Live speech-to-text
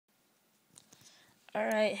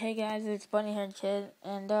Alright, hey guys, it's Bunny Haired Kid,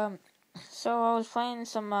 and so I was playing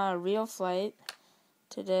some Real Flight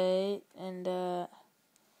today, and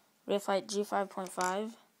Real Flight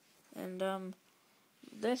G5.5, and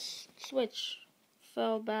this switch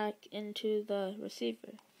fell back into the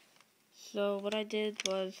receiver. So what I did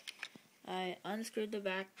was I unscrewed the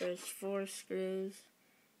back. There's 4 screws,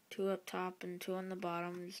 2 up top and 2 on the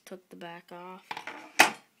bottom. Just took the back off,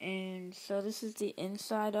 and so this is the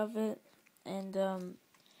inside of it, and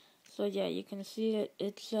so yeah, you can see that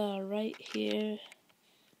it's right here,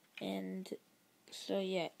 and so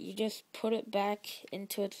yeah, you just put it back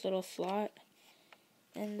into its little slot,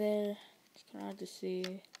 and then it's kind of hard to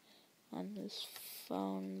see on this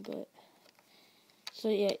phone, but so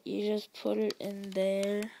yeah, you just put it in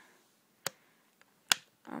there.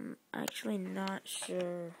 I'm actually not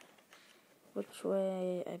sure which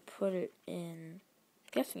way I put it in.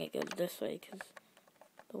 I'm guessing it goes this way because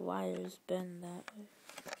the wires bend that way.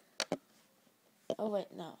 Oh wait,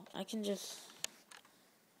 no, I can just,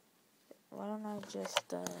 why don't I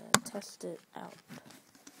just test it out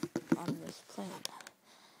on this plane,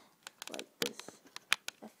 like this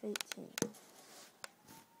F-18.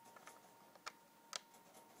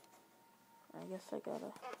 I guess I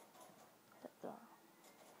gotta hit the,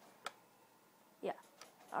 yeah,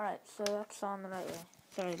 alright, so that's on the right way,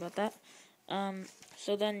 sorry about that.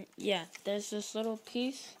 So then, yeah, there's this little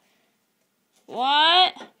piece.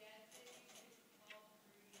 What?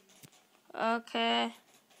 Okay.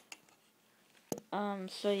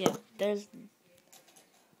 So yeah, there's,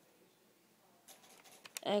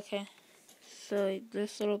 okay, so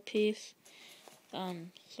this little piece,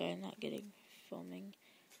 sorry, not getting filming,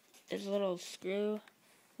 there's a little screw,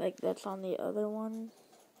 like that's on the other one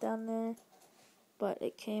down there, but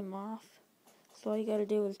it came off, so all you gotta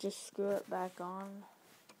do is just screw it back on.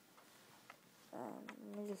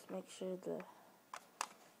 Let me just make sure the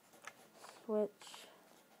switch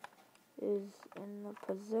is in the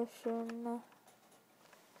position.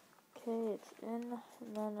 Okay, it's in,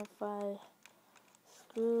 and then if I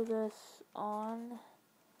screw this on,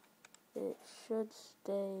 it should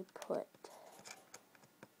stay put.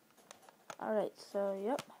 Alright, so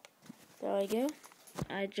yep, there we go.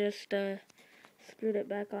 I just screwed it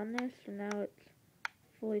back on there, so now it's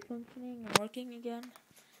fully functioning and working again.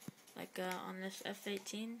 Like on this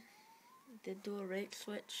F-18, it did do a rate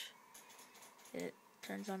switch. It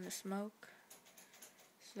turns on the smoke.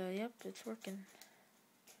 So yep, it's working.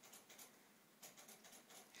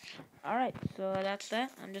 Alright, so that's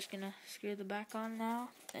that. I'm just gonna screw the back on now,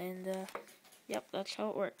 and yep, that's how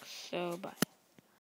it works. So bye.